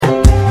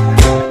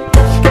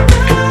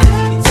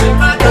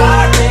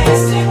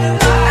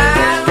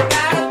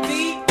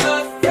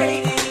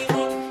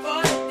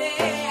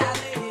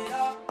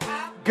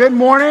Good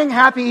morning.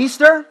 Happy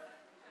Easter.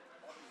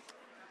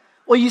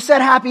 Well, you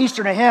said happy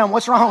Easter to him.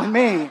 What's wrong with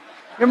me?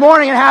 Good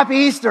morning and happy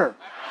Easter.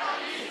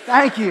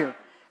 Thank you.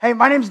 Hey,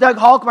 my name's Doug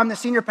Holcomb. I'm the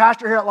senior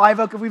pastor here at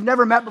Live Oak. If we've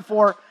never met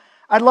before,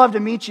 I'd love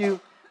to meet you.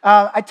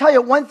 I tell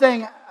you one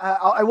thing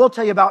I will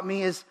tell you about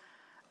me is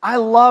I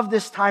love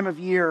this time of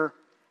year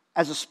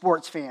as a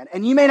sports fan.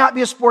 And you may not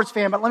be a sports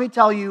fan, but let me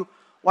tell you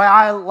why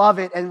I love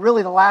it. And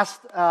really the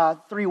last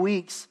 3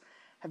 weeks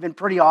have been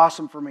pretty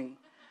awesome for me.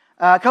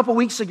 A couple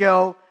weeks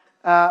ago,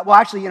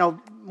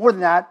 more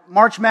than that,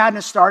 March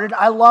Madness started.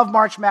 I love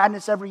March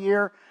Madness every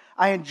year.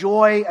 I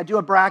do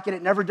a bracket.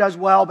 It never does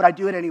well, but I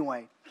do it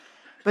anyway.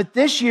 But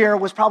this year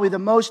was probably the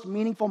most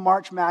meaningful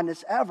March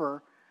Madness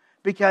ever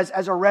because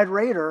as a Red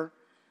Raider,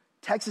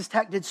 Texas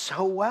Tech did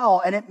so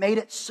well, and it made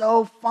it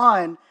so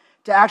fun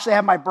to actually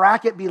have my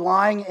bracket be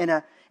lying in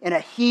a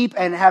heap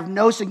and have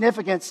no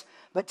significance,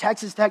 but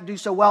Texas Tech do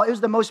so well. It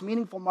was the most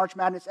meaningful March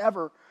Madness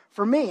ever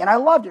for me, and I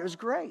loved it. It was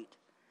great.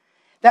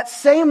 That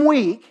same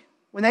week,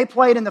 when they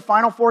played in the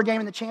Final Four game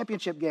and the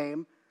championship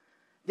game,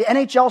 the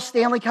NHL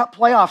Stanley Cup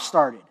playoffs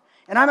started.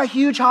 And I'm a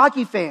huge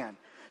hockey fan.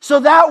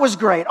 So that was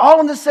great, all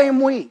in the same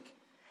week.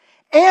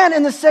 And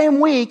in the same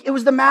week, it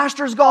was the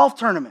Masters golf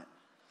tournament.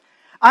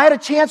 I had a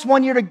chance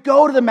one year to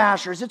go to the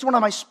Masters. It's one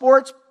of my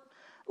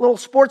little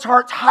sports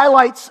hearts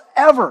highlights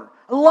ever.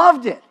 I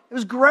loved it. It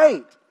was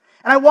great.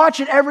 And I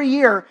watch it every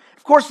year.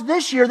 Of course,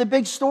 this year, the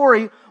big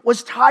story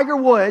was Tiger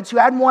Woods, who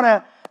hadn't won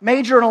a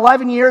major in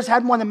 11 years,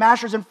 hadn't won the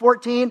Masters in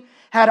 14,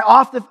 had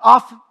off the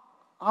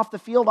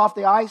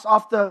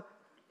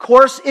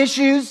course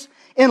issues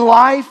in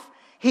life.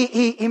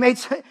 He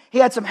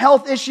had some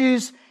health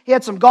issues. He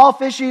had some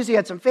golf issues. He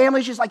had some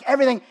family issues, like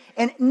everything.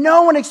 And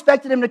no one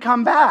expected him to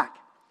come back.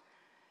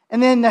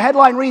 And then the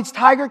headline reads,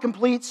 Tiger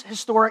completes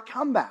historic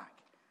comeback.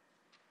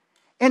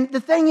 And the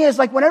thing is,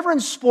 like whenever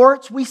in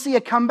sports we see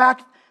a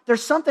comeback,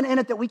 there's something in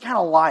it that we kind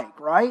of like,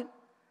 right?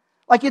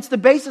 Like it's the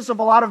basis of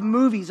a lot of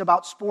movies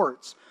about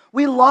sports.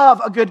 We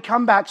love a good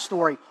comeback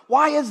story.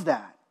 Why is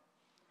that?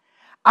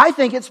 I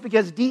think it's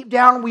because deep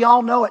down we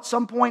all know at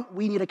some point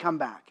we need a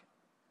comeback.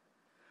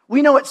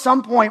 We know at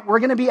some point we're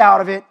going to be out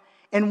of it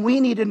and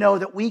we need to know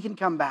that we can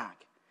come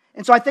back.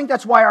 And so I think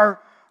that's why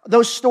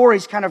those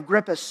stories kind of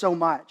grip us so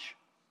much.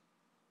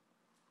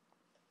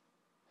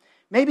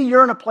 Maybe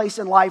you're in a place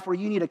in life where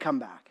you need a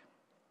comeback.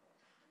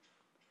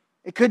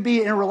 It could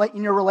be in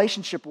your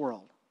relationship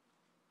world,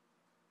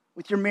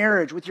 with your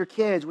marriage, with your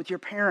kids, with your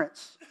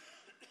parents.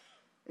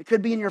 It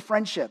could be in your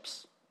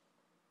friendships.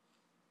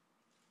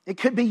 It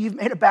could be you've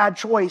made a bad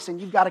choice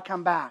and you've got to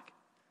come back.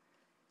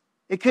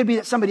 It could be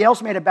that somebody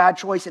else made a bad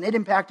choice and it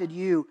impacted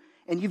you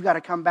and you've got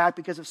to come back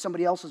because of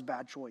somebody else's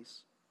bad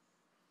choice.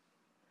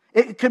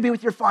 It could be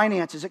with your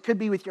finances. It could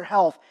be with your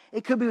health.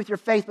 It could be with your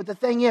faith. But the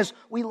thing is,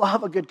 we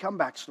love a good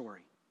comeback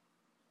story.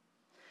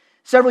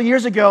 Several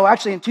years ago,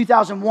 actually in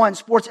 2001,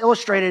 Sports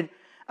Illustrated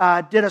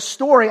did a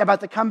story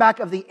about the comeback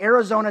of the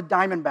Arizona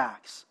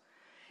Diamondbacks.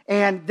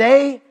 And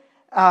they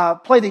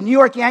play the New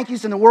York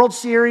Yankees in the World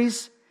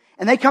Series.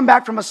 And they come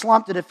back from a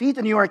slump to defeat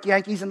the New York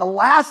Yankees in the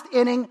last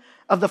inning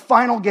of the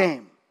final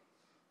game.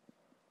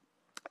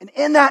 And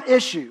in that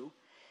issue,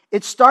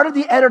 it started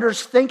the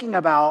editors thinking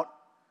about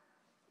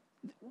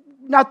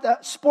not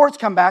the sports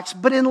comebacks,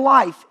 but in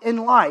life,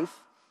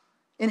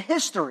 in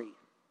history.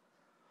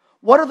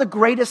 What are the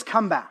greatest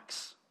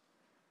comebacks?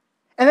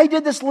 And they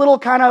did this little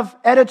kind of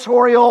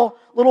editorial,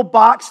 little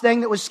box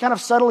thing that was kind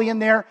of subtly in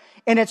there.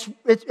 And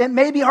it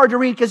may be hard to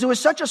read because it was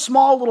such a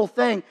small little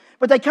thing.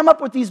 But they come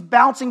up with these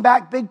bouncing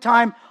back, big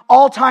time,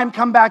 all-time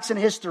comebacks in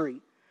history.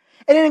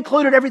 And it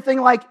included everything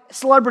like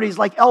celebrities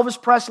like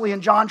Elvis Presley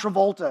and John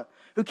Travolta,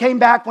 who came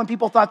back when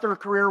people thought their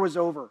career was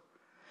over.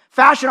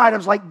 Fashion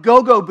items like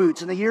go-go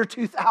boots in the year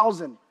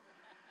 2000.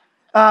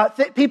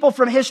 People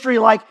from history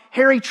like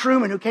Harry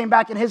Truman, who came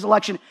back in his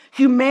election.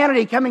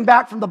 Humanity coming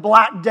back from the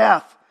Black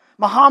Death.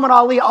 Muhammad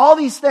Ali, all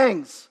these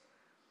things.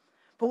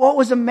 But what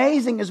was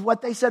amazing is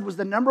what they said was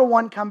the number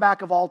one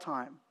comeback of all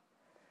time.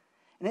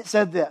 And it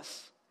said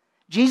this: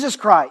 Jesus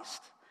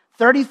Christ,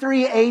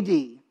 33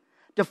 AD,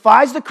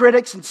 defies the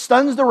critics and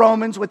stuns the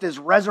Romans with his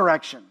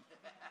resurrection.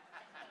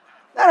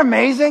 Isn't that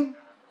amazing?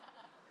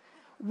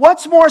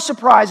 What's more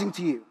surprising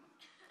to you?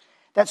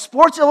 That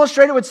Sports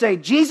Illustrated would say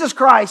Jesus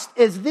Christ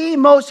is the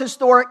most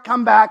historic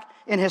comeback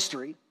in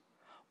history?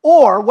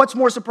 Or what's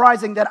more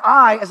surprising, that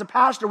I, as a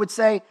pastor, would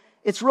say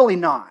it's really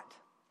not?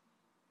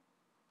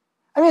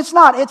 I mean, it's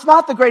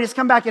not the greatest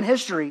comeback in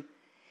history.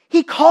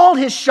 He called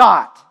his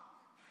shot,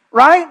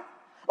 right?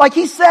 Like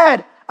he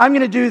said, I'm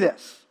going to do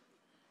this.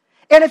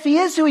 And if he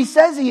is who he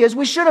says he is,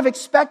 we should have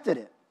expected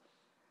it.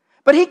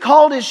 But he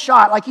called his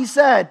shot, like he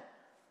said,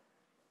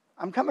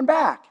 I'm coming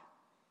back.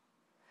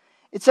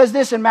 It says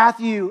this in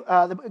Matthew,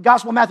 the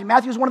Gospel of Matthew.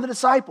 Matthew was one of the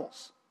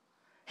disciples.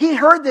 He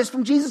heard this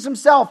from Jesus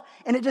himself,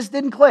 and it just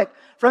didn't click.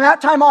 From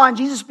that time on,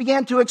 Jesus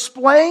began to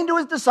explain to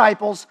his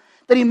disciples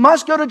that he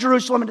must go to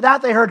Jerusalem. And to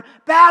that they heard,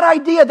 bad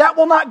idea, that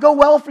will not go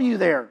well for you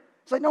there.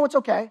 He's like, no, it's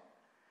okay.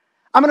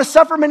 I'm going to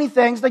suffer many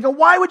things. They go,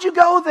 why would you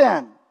go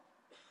then?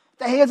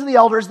 The hands of the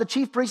elders, the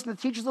chief priests, and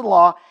the teachers of the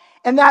law.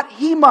 and that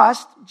he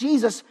must,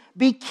 Jesus,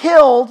 be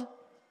killed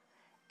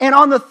and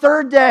on the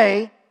third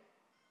day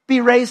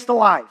be raised to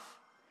life.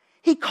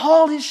 He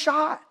called his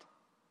shot.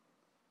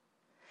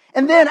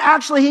 And then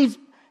actually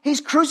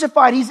he's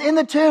crucified. He's in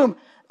the tomb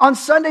on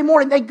Sunday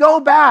morning. They go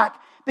back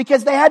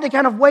because they had to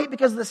kind of wait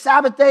because of the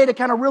Sabbath day to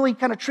kind of really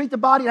kind of treat the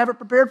body and have it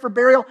prepared for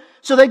burial.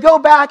 So they go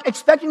back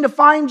expecting to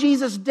find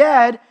Jesus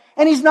dead,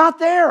 and he's not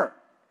there.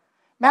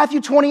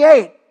 Matthew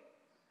 28.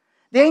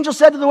 The angel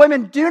said to the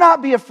women, "Do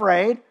not be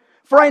afraid,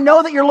 for I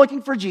know that you're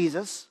looking for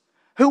Jesus,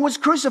 who was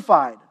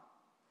crucified.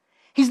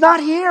 He's not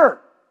here.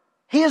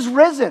 He is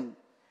risen,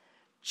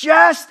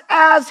 just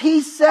as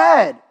he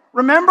said."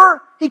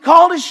 Remember? He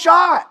called his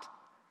shot.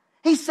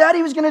 He said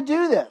he was going to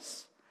do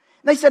this.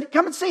 And they said,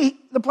 "Come and see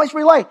the place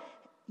where he lay."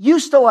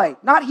 Used to lay.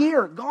 Not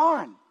here.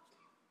 Gone.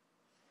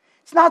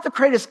 It's not the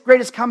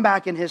greatest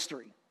comeback in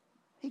history.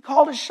 He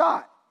called his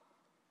shot.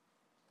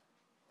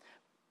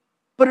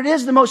 But it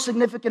is the most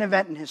significant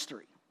event in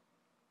history.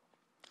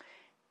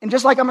 And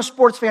just like I'm a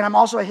sports fan, I'm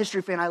also a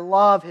history fan. I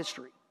love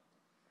history.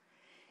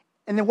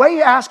 And the way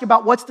you ask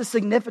about what's the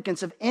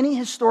significance of any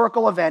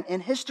historical event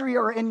in history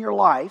or in your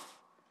life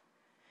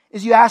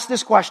is you ask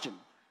this question: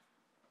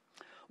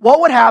 what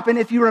would happen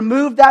if you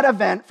removed that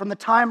event from the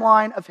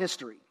timeline of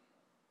history?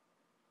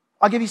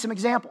 I'll give you some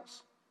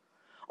examples.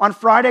 On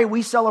Friday,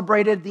 we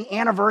celebrated the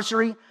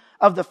anniversary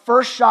of the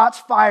first shots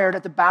fired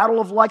at the Battle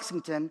of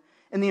Lexington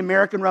in the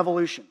American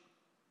Revolution.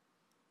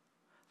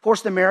 Of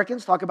course, the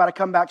Americans, talk about a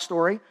comeback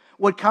story,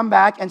 would come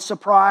back and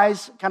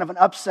surprise, kind of an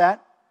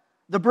upset,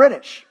 the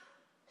British,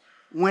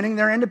 winning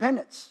their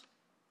independence,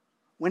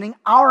 winning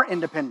our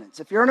independence.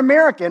 If you're an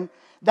American,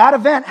 that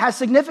event has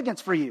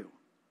significance for you.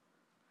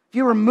 If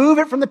you remove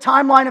it from the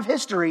timeline of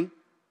history,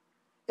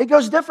 it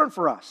goes different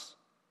for us.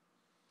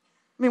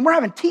 I mean, we're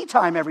having tea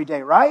time every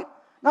day, right?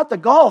 Not the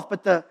golf,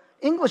 but the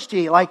English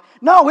tea. Like,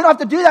 no, we don't have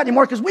to do that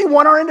anymore because we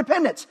won our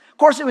independence. Of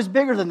course, it was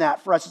bigger than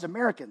that for us as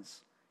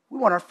Americans. We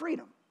won our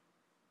freedom.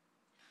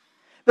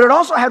 But it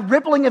also had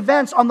rippling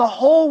events on the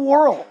whole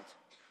world.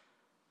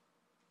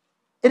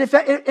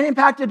 It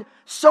impacted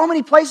so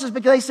many places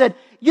because they said,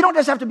 you don't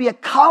just have to be a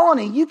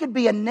colony, you could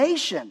be a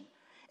nation.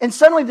 And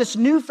suddenly this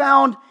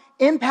newfound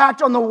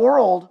impact on the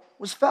world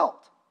was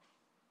felt.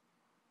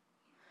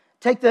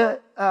 Take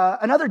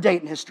another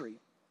date in history,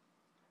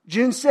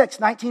 June 6,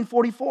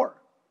 1944.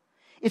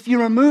 If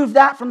you remove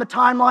that from the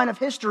timeline of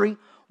history,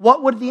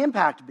 what would the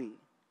impact be?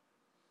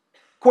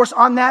 Of course,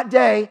 on that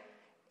day,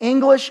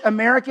 English,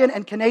 American,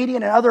 and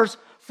Canadian and others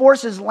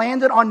forces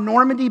landed on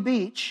Normandy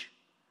Beach,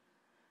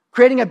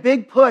 creating a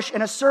big push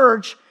and a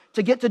surge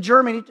to get to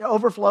Germany to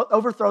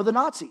overthrow the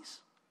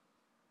Nazis.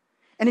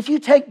 And if you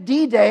take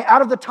D-Day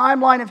out of the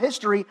timeline of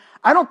history,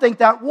 I don't think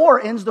that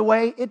war ends the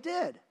way it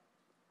did.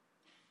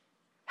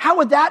 How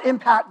would that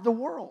impact the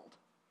world?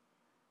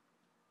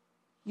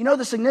 You know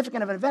the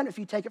significance of an event if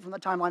you take it from the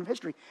timeline of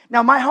history.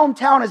 Now, my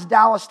hometown is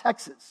Dallas,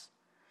 Texas.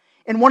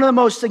 And one of the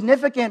most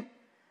significant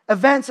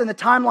events in the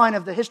timeline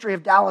of the history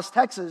of Dallas,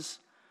 Texas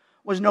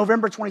was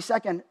November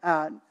 22nd,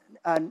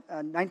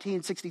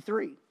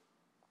 1963.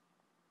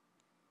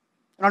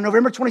 And on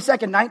November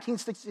 22nd,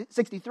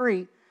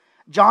 1963,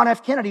 John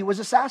F. Kennedy was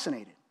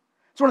assassinated.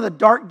 It's one of the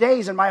dark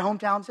days in my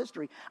hometown's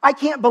history. I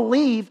can't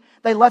believe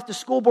they left the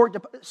school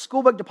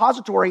book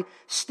depository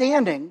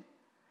standing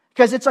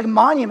because it's a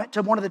monument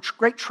to one of the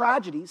great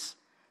tragedies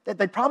that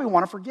they'd probably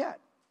want to forget.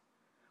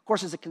 Of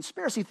course, as a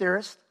conspiracy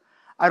theorist,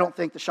 I don't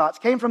think the shots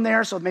came from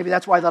there, so maybe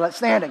that's why they left it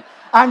standing.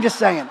 I'm just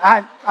saying.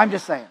 I'm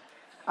just saying.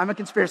 I'm a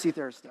conspiracy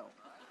theorist still.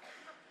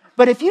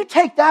 But if you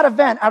take that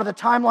event out of the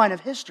timeline of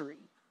history,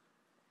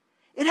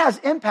 it has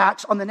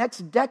impacts on the next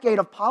decade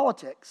of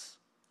politics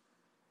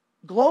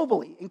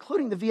globally,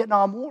 including the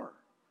Vietnam War.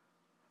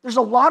 There's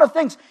a lot of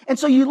things. And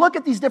so you look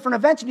at these different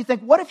events and you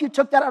think, what if you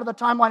took that out of the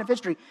timeline of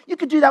history? You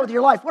could do that with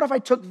your life. What if I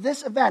took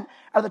this event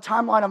out of the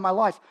timeline of my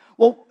life?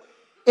 Well,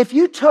 if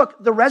you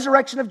took the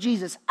resurrection of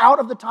Jesus out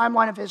of the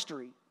timeline of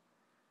history,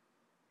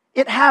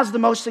 it has the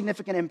most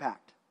significant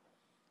impact.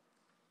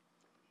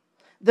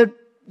 The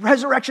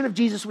resurrection of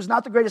Jesus was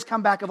not the greatest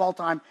comeback of all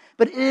time,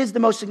 but it is the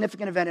most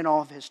significant event in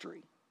all of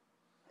history.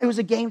 It was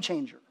a game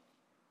changer.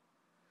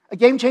 A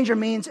game changer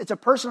means it's a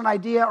person, an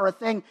idea, or a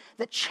thing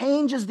that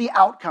changes the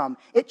outcome.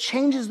 It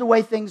changes the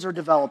way things are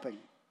developing.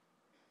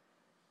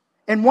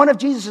 And one of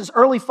Jesus'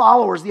 early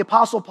followers, the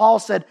Apostle Paul,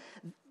 said,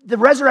 the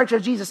resurrection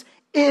of Jesus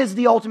is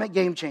the ultimate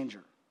game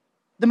changer,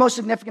 the most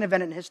significant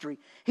event in history.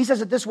 He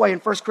says it this way in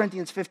 1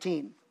 Corinthians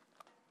 15.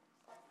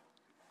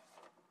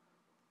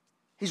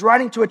 He's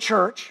writing to a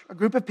church, a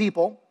group of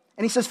people,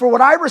 and he says, "For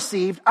what I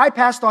received, I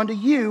passed on to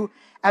you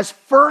as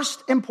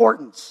first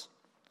importance."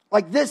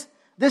 Like this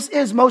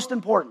is most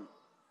important,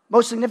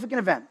 most significant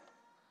event.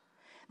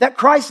 That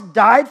Christ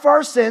died for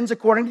our sins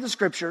according to the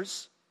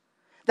Scriptures,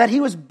 that he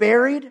was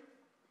buried,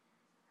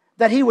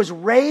 that he was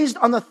raised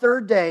on the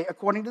third day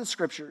according to the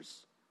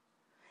Scriptures,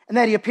 and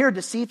that he appeared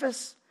to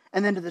Cephas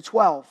and then to the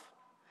 12.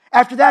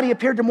 After that, he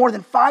appeared to more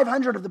than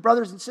 500 of the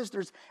brothers and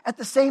sisters at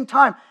the same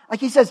time.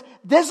 Like he says,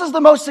 this is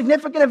the most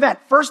significant event,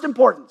 first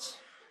importance.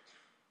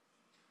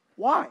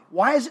 Why?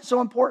 Why is it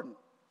so important?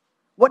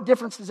 What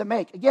difference does it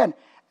make? Again,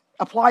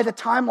 apply the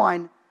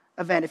timeline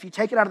event. If you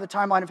take it out of the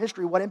timeline of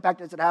history, what impact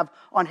does it have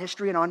on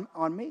history and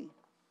on me?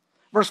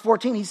 Verse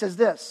 14, he says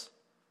this.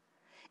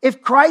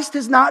 If Christ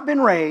has not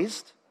been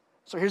raised,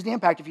 so here's the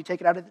impact if you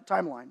take it out of the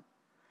timeline.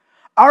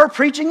 Our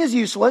preaching is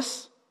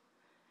useless.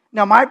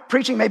 Now, my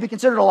preaching may be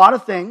considered a lot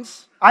of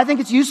things. I think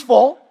it's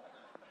useful.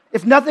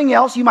 If nothing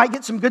else, you might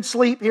get some good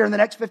sleep here in the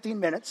next 15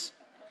 minutes.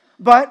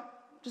 But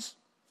it's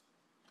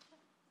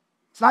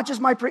not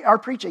just our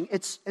preaching,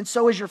 and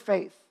so is your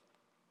faith.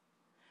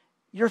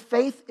 Your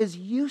faith is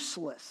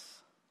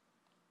useless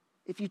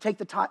if you take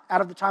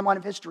out of the timeline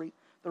of history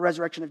the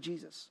resurrection of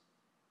Jesus.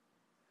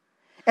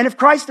 And if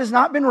Christ has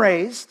not been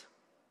raised,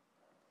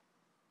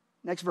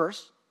 next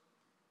verse,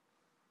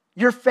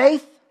 your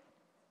faith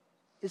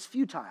is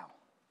futile.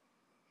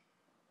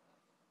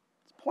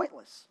 It's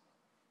pointless.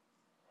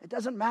 It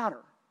doesn't matter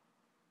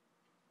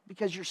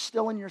because you're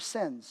still in your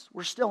sins.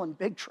 We're still in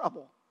big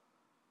trouble.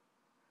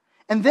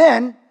 And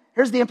then,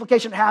 here's the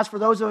implication it has for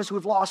those of us who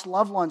have lost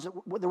loved ones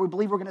that we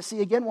believe we're going to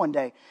see again one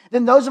day.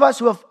 Then those of us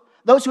who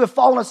have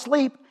fallen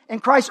asleep in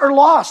Christ are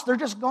lost. They're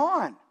just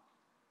gone.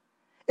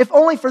 If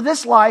only for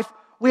this life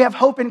we have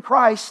hope in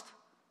Christ,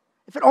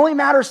 if it only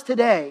matters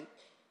today,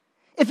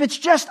 if it's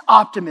just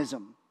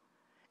optimism,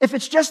 if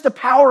it's just the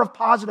power of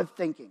positive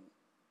thinking,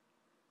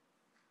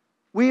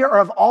 we are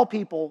of all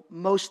people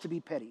most to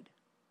be pitied.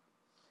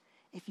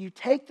 If you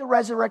take the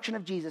resurrection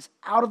of Jesus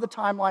out of the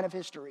timeline of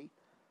history,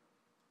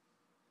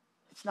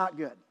 it's not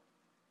good.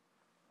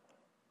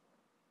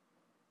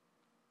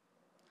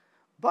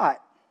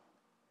 But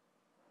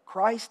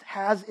Christ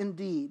has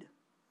indeed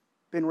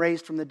been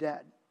raised from the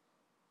dead.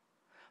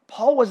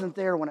 Paul wasn't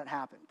there when it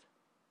happened.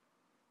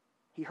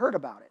 He heard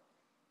about it.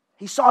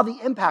 He saw the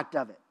impact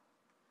of it.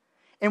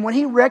 And when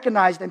he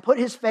recognized and put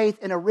his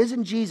faith in a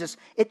risen Jesus,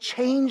 it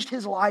changed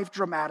his life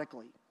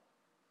dramatically.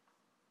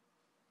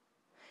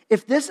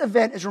 If this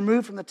event is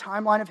removed from the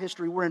timeline of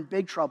history, we're in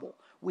big trouble.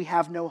 We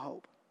have no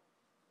hope.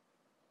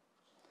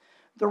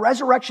 The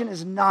resurrection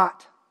is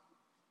not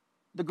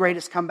the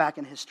greatest comeback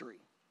in history,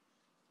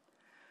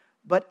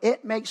 but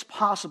it makes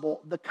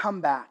possible the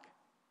comeback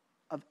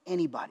of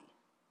anybody,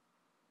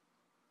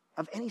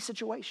 of any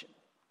situation,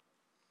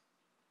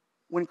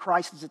 when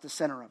Christ is at the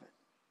center of it.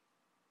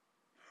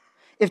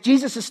 If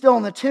Jesus is still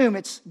in the tomb,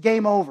 it's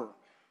game over.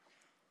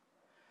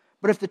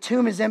 But if the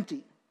tomb is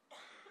empty,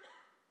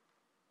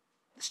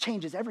 this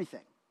changes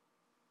everything.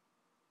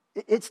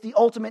 It's the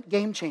ultimate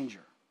game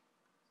changer.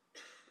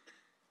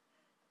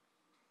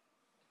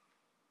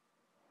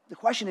 The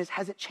question is,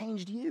 has it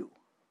changed you?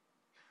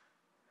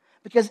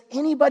 Because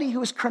anybody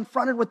who is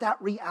confronted with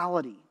that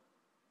reality,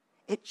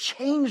 it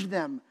changed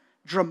them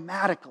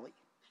dramatically.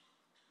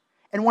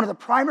 And one of the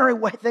primary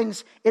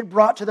things it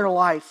brought to their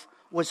life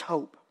was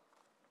hope.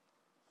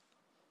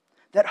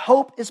 That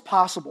hope is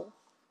possible.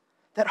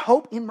 That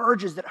hope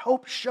emerges, that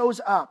hope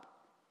shows up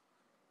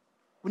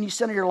when you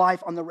center your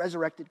life on the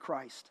resurrected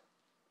Christ.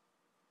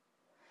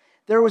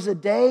 There was a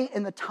day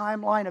in the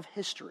timeline of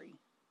history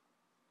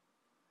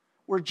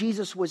where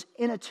Jesus was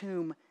in a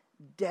tomb,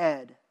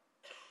 dead,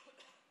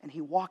 and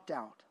he walked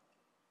out,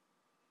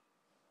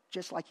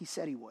 just like he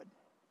said he would,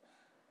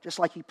 just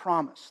like he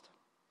promised.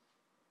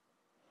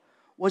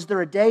 Was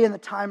there a day in the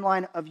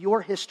timeline of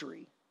your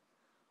history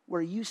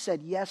where you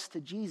said yes to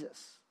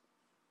Jesus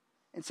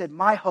and said,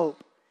 my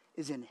hope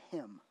is in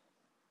him?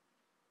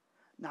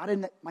 Not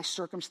in that my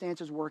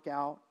circumstances work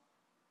out,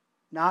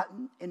 not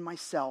in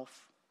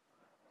myself,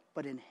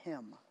 but in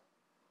him.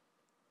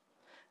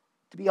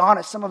 To be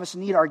honest, some of us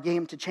need our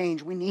game to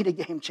change. We need a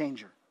game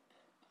changer.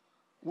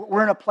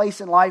 We're in a place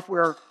in life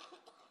where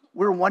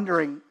we're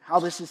wondering how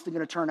this is going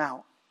to turn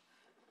out.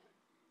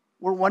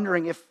 We're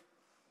wondering if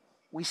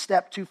we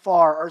step too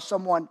far, or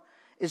someone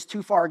is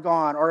too far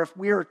gone, or if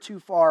we're too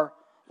far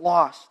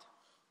lost.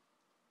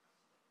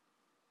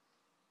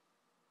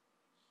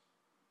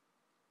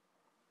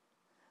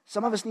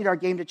 Some of us need our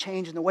game to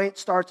change, and the way it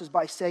starts is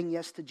by saying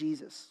yes to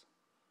Jesus.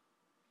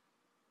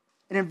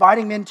 And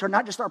inviting men to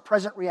not just our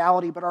present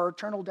reality, but our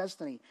eternal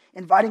destiny.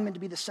 Inviting men to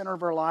be the center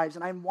of our lives.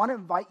 And I want to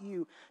invite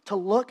you to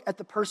look at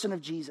the person of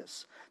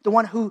Jesus. The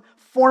one who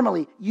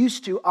formerly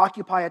used to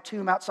occupy a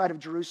tomb outside of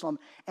Jerusalem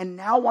and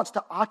now wants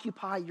to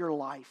occupy your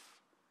life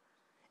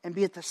and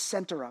be at the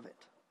center of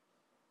it.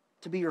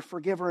 To be your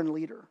forgiver and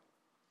leader.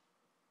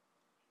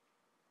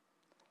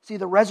 See,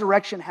 the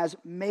resurrection has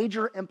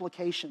major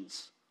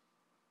implications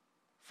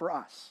for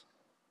us.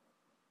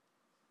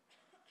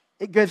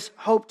 It gives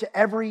hope to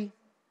every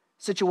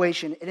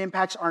situation. It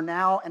impacts our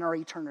now and our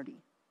eternity.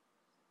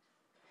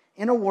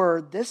 In a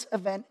word, this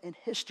event in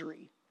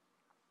history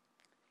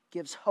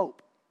gives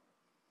hope,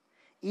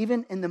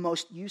 even in the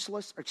most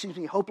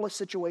hopeless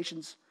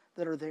situations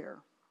that are there.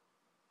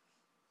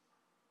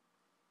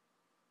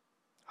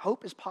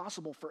 Hope is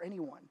possible for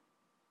anyone.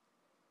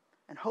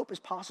 And hope is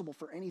possible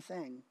for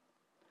anything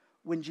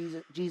when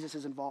Jesus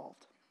is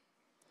involved.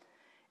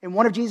 And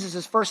one of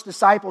Jesus' first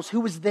disciples, who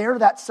was there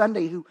that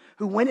Sunday, who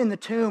went in the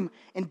tomb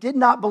and did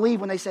not believe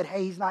when they said,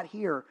 hey, he's not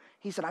here.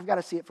 he said, I've got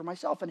to see it for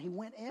myself. And he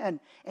went in,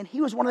 and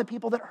he was one of the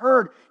people that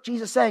heard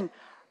Jesus saying,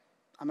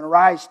 I'm going to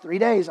rise 3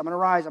 days. I'm going to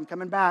rise. I'm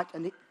coming back.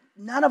 And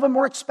none of them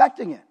were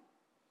expecting it,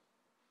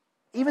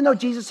 even though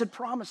Jesus had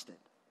promised it.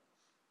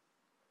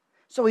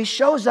 So he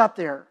shows up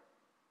there,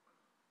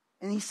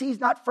 and he sees,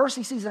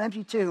 he sees an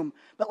empty tomb,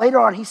 but later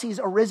on he sees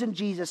a risen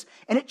Jesus,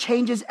 and it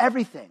changes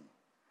everything.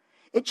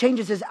 It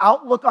changes his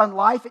outlook on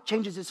life. It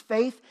changes his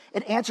faith.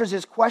 It answers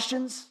his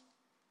questions.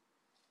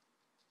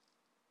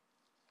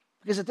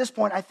 Because at this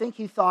point, I think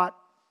he thought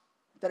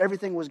that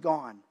everything was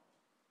gone.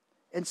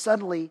 And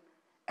suddenly,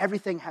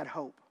 everything had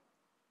hope.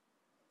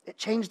 It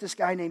changed this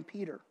guy named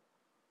Peter,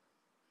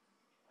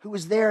 who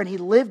was there, and he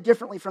lived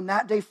differently from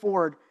that day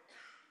forward.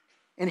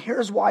 And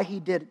here's why he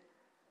did it,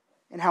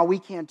 and how we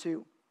can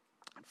too.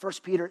 In 1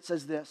 Peter, it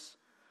says this,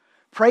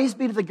 Praise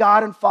be to the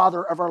God and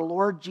Father of our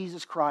Lord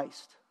Jesus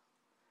Christ.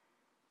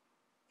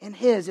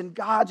 In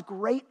God's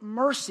great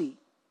mercy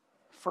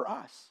for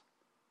us,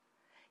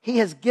 he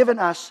has given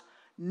us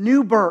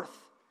new birth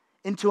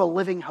into a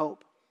living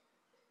hope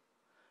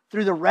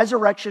through the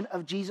resurrection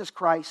of Jesus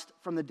Christ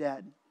from the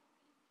dead.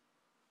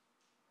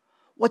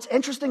 What's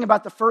interesting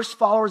about the first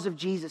followers of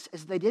Jesus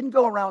is they didn't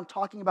go around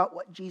talking about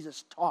what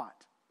Jesus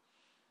taught.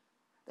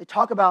 They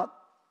talked about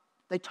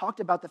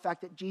the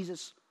fact that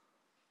Jesus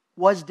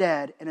was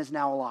dead and is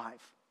now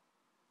alive.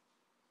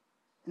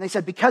 And they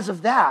said, because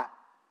of that,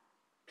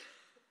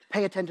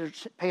 pay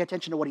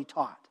attention to what he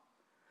taught.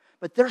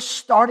 But their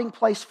starting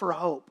place for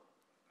hope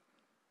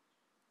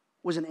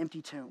was an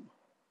empty tomb.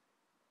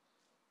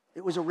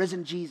 It was a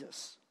risen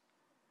Jesus.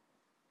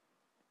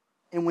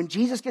 And when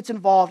Jesus gets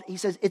involved, he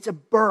says it's a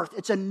birth,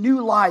 it's a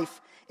new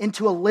life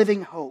into a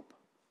living hope.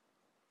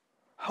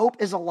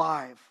 Hope is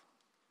alive.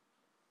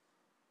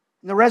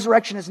 And the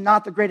resurrection is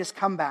not the greatest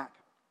comeback,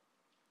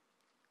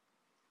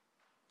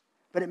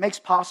 but it makes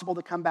possible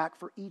the comeback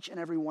for each and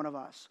every one of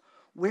us.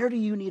 Where do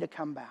you need a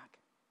comeback?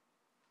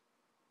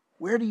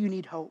 Where do you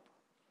need hope?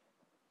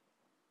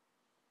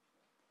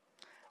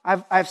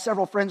 I have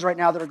several friends right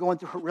now that are going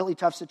through a really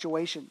tough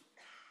situation.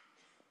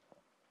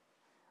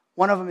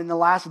 One of them in the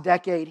last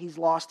decade, he's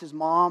lost his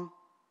mom.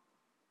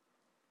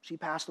 She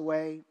passed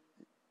away.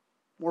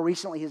 More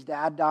recently, his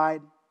dad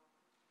died.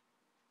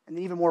 And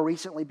then even more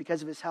recently,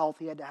 because of his health,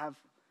 he had to have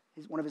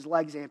one of his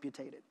legs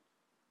amputated.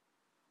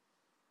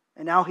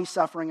 And now he's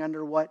suffering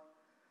under what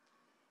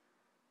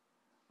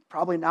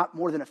probably not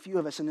more than a few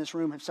of us in this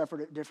room have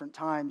suffered at different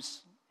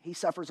times. He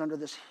suffers under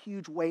this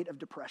huge weight of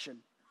depression.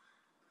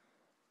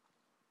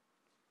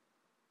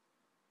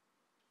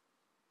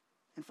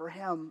 And for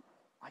him,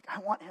 I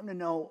want him to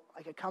know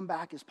a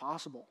comeback is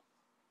possible.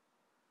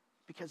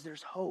 Because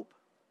there's hope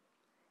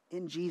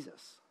in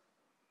Jesus.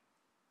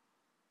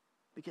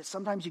 Because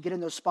sometimes you get in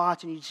those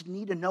spots and you just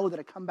need to know that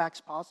a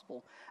comeback's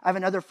possible. I have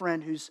another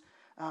friend who's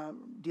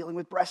dealing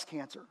with breast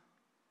cancer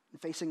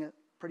and facing a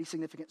pretty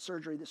significant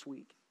surgery this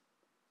week.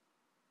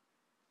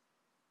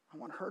 I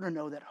want her to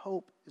know that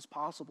hope is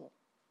possible.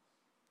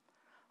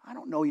 I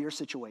don't know your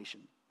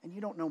situation, and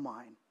you don't know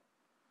mine.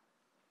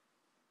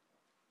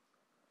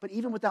 But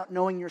even without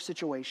knowing your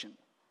situation,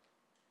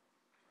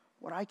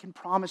 what I can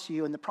promise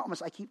you, and the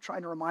promise I keep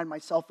trying to remind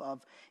myself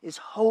of, is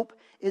hope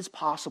is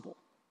possible.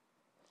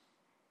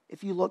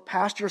 If you look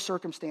past your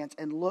circumstance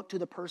and look to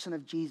the person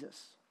of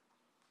Jesus,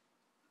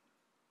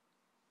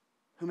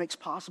 who makes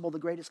possible the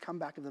greatest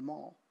comeback of them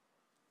all.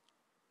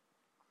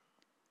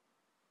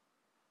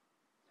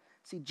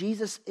 See,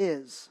 Jesus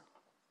is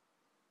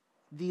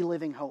the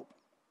living hope.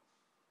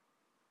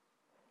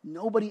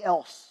 Nobody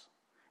else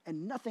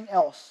and nothing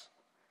else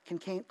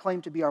can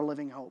claim to be our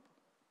living hope.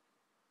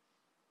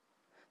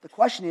 The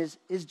question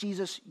is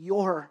Jesus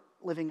your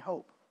living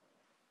hope?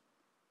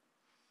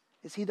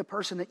 Is he the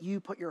person that you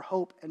put your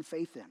hope and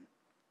faith in?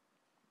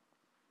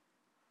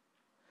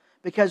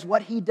 Because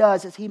what he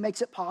does is he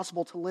makes it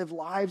possible to live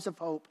lives of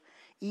hope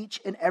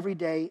each and every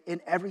day in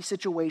every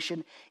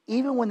situation,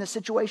 even when the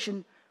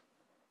situation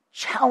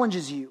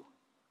challenges you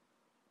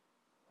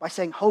by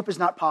saying hope is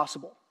not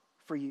possible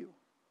for you.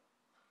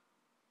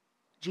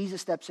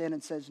 Jesus steps in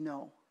and says,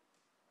 no,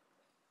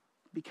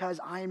 because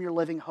I am your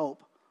living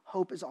hope,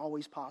 hope is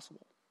always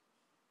possible.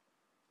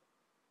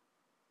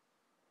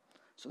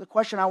 So the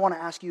question I want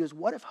to ask you is,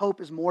 what if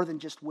hope is more than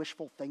just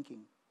wishful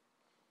thinking?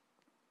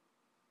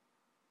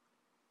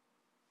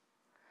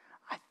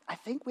 I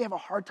think we have a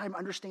hard time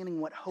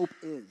understanding what hope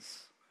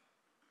is.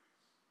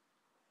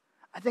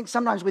 I think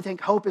sometimes we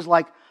think hope is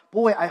like,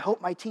 boy, I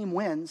hope my team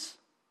wins.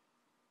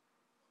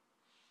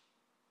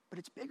 But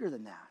it's bigger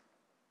than that.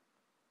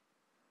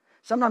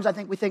 Sometimes I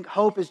think we think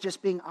hope is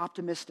just being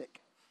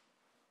optimistic.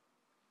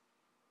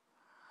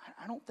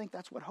 I don't think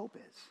that's what hope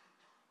is.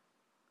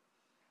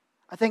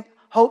 I think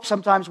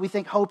sometimes we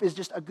think hope is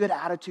just a good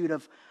attitude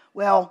of,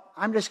 well,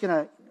 I'm just going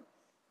to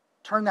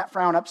turn that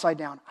frown upside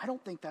down. I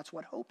don't think that's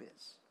what hope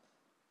is.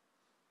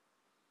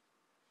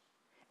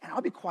 And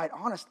I'll be quite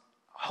honest,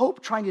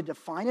 hope, trying to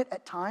define it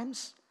at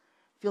times,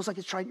 feels like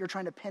you're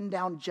trying to pin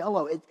down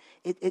Jell-O.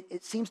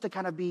 It seems to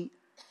kind of be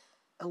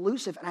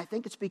elusive, and I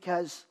think it's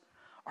because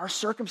our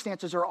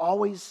circumstances are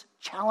always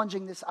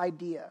challenging this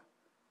idea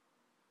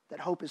that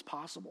hope is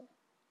possible.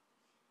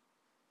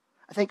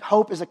 I think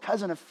hope is a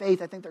cousin of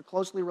faith. I think they're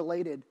closely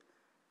related.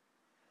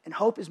 And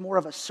hope is more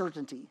of a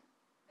certainty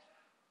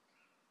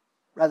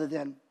rather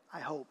than I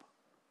hope.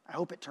 I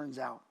hope it turns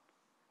out.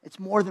 It's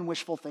more than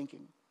wishful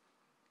thinking.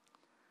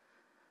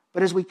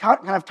 But as we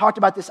kind of talked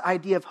about this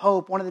idea of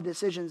hope, one of the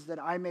decisions that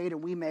I made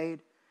and we made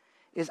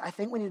is I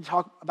think we need to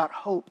talk about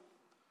hope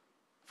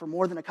for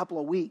more than a couple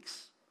of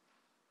weeks.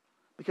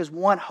 Because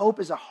one, hope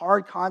is a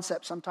hard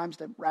concept sometimes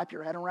to wrap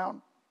your head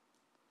around.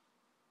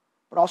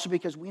 But also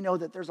because we know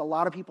that there's a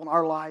lot of people in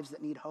our lives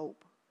that need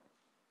hope.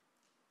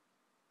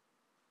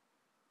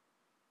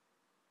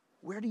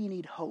 Where do you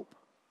need hope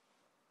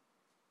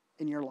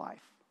in your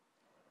life?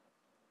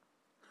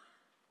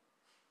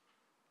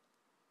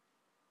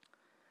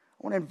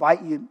 I want to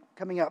invite you,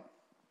 coming up,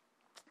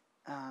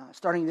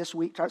 starting this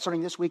week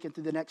and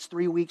through the next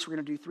 3 weeks, we're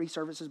going to do 3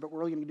 services, but we're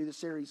really going to do the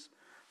series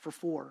for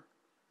 4.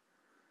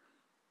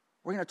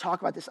 We're going to talk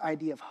about this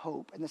idea of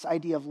hope and this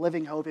idea of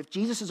living hope. If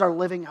Jesus is our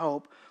living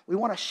hope, we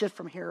want to shift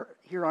from here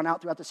on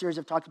out throughout the series.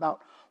 I've talked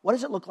about what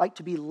does it look like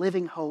to be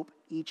living hope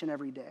each and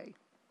every day.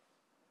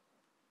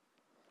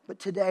 But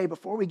today,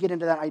 before we get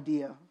into that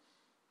idea,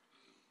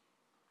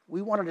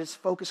 we wanted to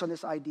focus on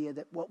this idea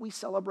that what we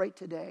celebrate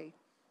today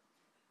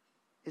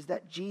is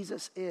that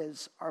Jesus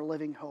is our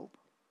living hope.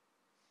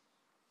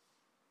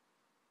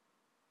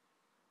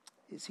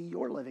 Is he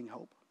your living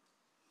hope?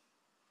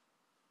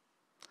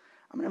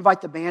 I'm going to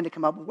invite the band to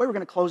come up. The way we're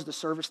going to close the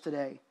service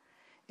today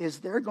is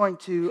they're going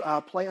to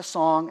play a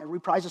song and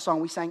reprise a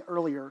song we sang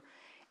earlier.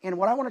 And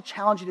what I want to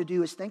challenge you to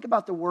do is think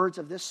about the words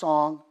of this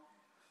song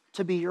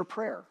to be your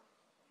prayer.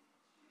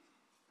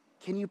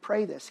 Can you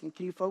pray this?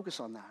 Can you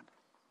focus on that?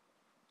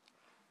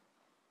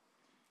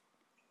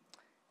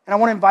 And I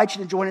want to invite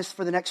you to join us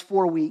for the next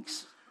 4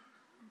 weeks,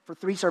 for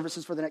 3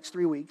 services for the next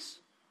 3 weeks.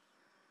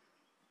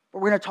 But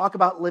we're going to talk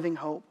about living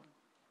hope.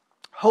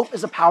 Hope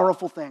is a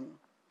powerful thing.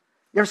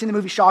 You ever seen the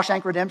movie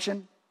Shawshank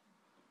Redemption?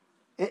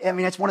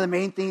 It's one of the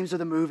main themes of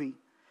the movie.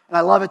 And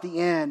I love at the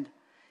end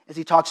as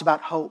he talks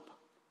about hope.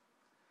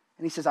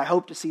 And he says, I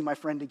hope to see my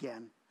friend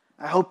again.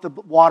 I hope the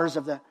waters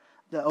of the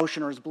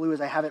ocean are as blue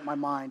as I have it in my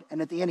mind.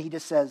 And at the end he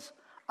just says,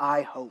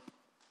 I hope.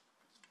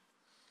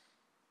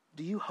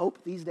 Do you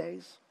hope these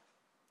days?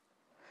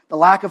 The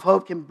lack of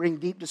hope can bring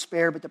deep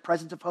despair, but the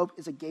presence of hope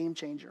is a game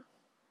changer.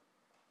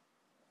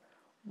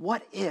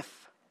 What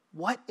if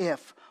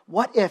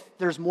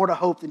there's more to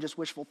hope than just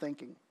wishful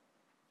thinking?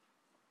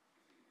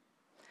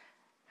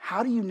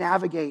 How do you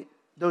navigate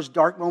those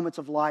dark moments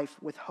of life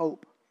with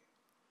hope?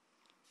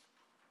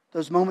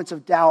 Those moments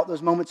of doubt,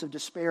 those moments of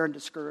despair and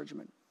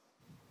discouragement.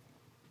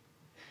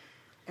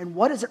 And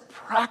what does it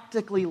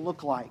practically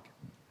look like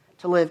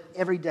to live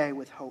every day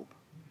with hope?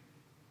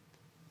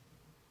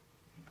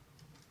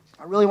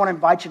 I really want to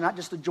invite you not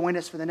just to join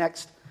us for the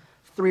next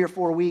 3 or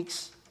 4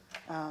 weeks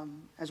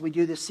as we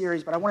do this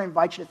series, but I want to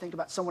invite you to think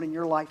about someone in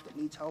your life that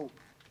needs hope.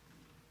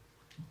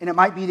 And it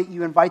might be that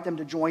you invite them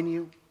to join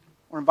you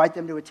or invite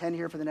them to attend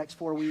here for the next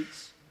 4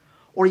 weeks.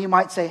 Or you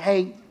might say,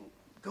 hey,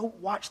 go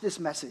watch this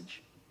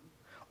message.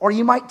 Or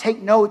you might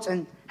take notes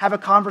and have a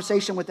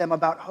conversation with them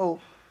about hope.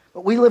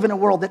 But we live in a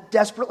world that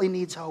desperately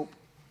needs hope.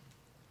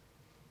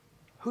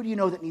 Who do you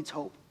know that needs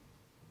hope?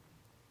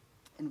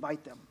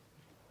 Invite them.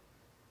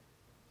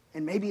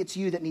 And maybe it's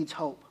you that needs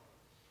hope.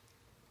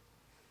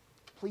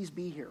 Please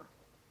be here.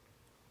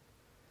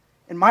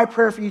 And my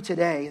prayer for you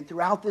today and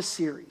throughout this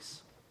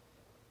series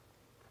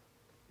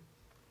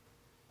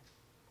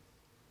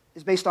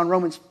is based on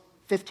Romans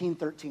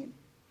 15:13.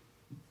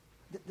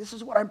 This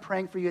is what I'm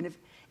praying for you.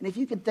 And if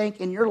you could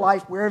think in your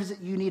life, where is it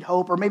you need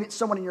hope, or maybe it's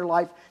someone in your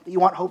life that you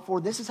want hope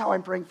for, this is how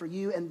I'm praying for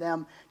you and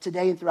them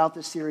today and throughout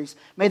this series.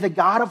 May the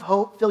God of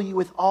hope fill you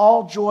with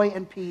all joy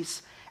and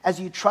peace as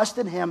you trust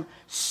in him,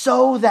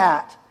 so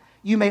that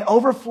you may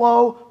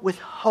overflow with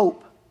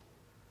hope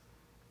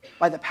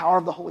by the power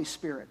of the Holy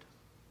Spirit.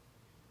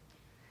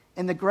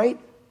 And the great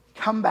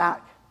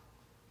comeback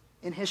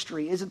in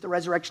history isn't the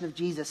resurrection of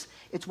Jesus.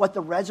 It's what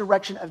the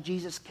resurrection of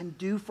Jesus can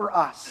do for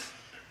us.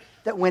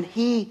 That when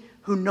he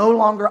who no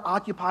longer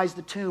occupies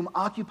the tomb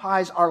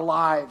occupies our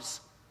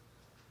lives,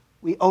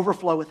 we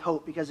overflow with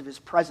hope because of his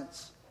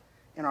presence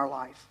in our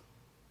life.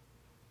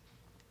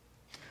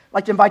 I'd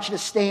like to invite you to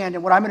stand,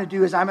 and what I'm going to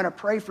do is I'm going to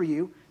pray for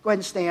you. Go ahead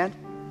and stand.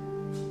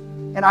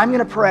 And I'm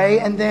going to pray,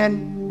 and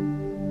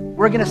then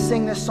we're going to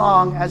sing this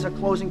song as a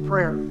closing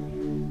prayer,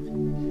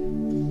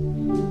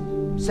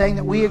 saying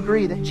that we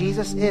agree that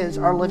Jesus is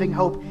our living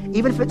hope.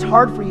 Even if it's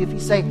hard for you, if you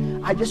say,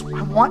 I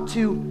want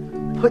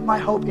to put my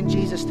hope in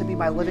Jesus to be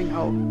my living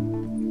hope,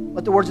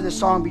 let the words of this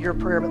song be your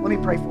prayer. But let me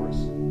pray for us.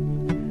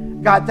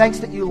 God, thanks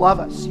that you love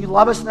us. You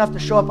love us enough to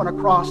show up on a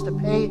cross to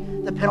pay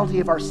the penalty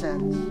of our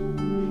sins.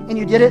 And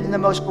you did it in the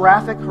most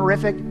graphic,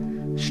 horrific,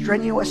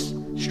 strenuous,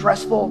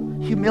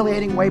 stressful,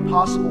 humiliating way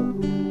possible,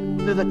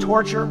 through the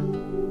torture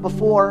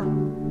before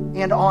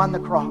and on the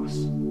cross.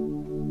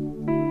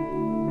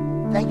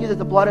 Thank you that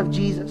the blood of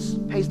Jesus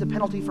pays the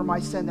penalty for my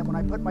sin, that when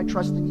I put my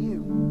trust in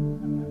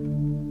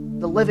you,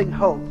 the living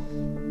hope,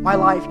 my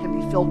life can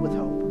be filled with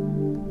hope.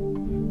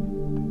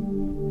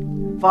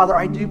 Father,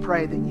 I do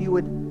pray that you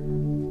would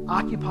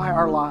occupy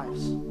our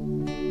lives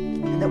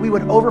and that we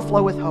would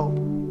overflow with hope.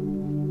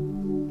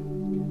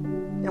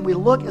 And we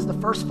look as the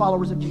first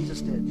followers of Jesus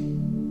did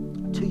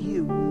to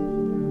you,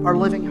 our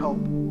living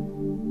hope.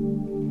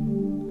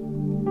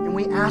 And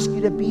we ask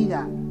you to be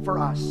that for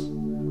us,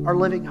 our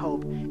living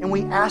hope. And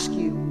we ask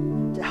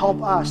you to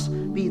help us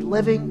be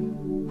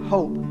living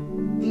hope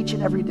each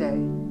and every day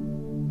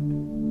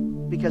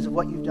because of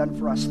what you've done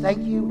for us.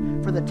 Thank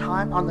you for the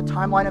time on the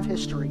timeline of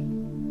history.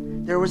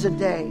 There was a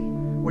day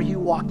where you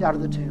walked out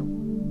of the tomb.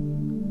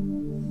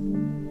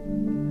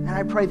 And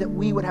I pray that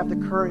we would have the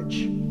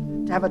courage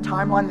to have a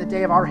timeline in the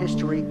day of our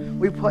history.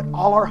 We put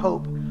all our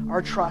hope,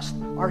 our trust,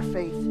 our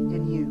faith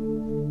in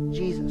you,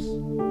 Jesus,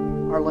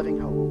 our living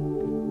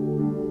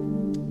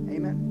hope.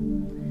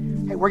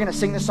 Amen. Hey, we're going to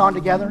sing this song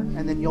together,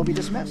 and then you'll be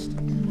dismissed.